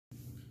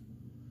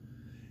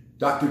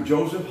Dr.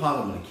 Joseph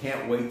Hahnemann,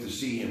 can't wait to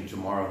see him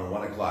tomorrow in the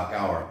 1 o'clock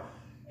hour.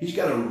 He's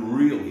got a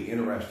really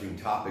interesting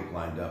topic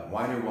lined up.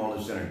 Weiner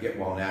Wellness Center, Get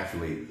Well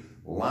Naturally,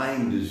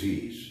 Lyme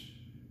disease.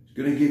 He's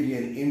going to give you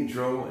an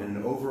intro and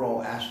an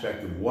overall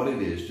aspect of what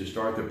it is to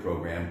start the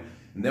program.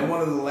 And then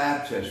what are the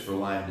lab tests for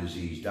Lyme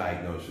disease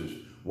diagnosis?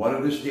 What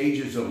are the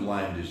stages of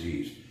Lyme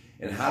disease?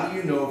 And how do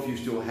you know if you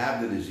still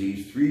have the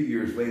disease 3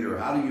 years later?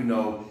 How do you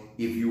know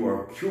if you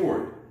are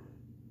cured?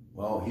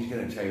 Well, he's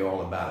going to tell you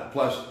all about it.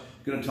 Plus,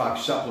 he's going to talk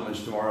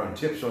supplements tomorrow and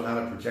tips on how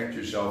to protect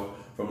yourself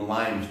from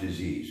Lyme's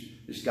disease.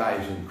 This guy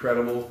is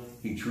incredible.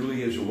 He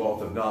truly is a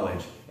wealth of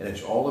knowledge, and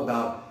it's all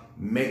about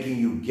making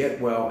you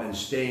get well and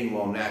staying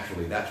well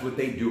naturally. That's what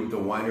they do at the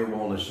Weiner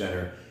Wellness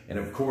Center. And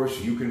of course,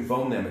 you can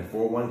phone them at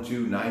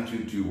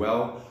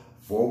 412-922-WELL,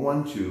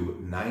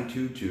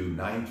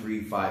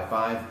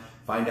 412-922-9355.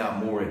 Find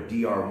out more at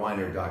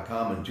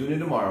drweiner.com and tune in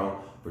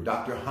tomorrow for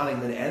Dr.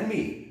 Hahnemann and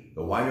me,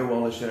 the Weiner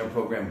Wellness Center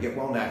program, Get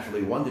Well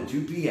Naturally, 1 to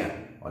 2 p.m.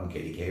 on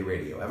Kdka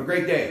Radio. Have a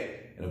great day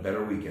and a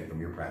better weekend from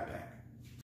your Pratte Pack.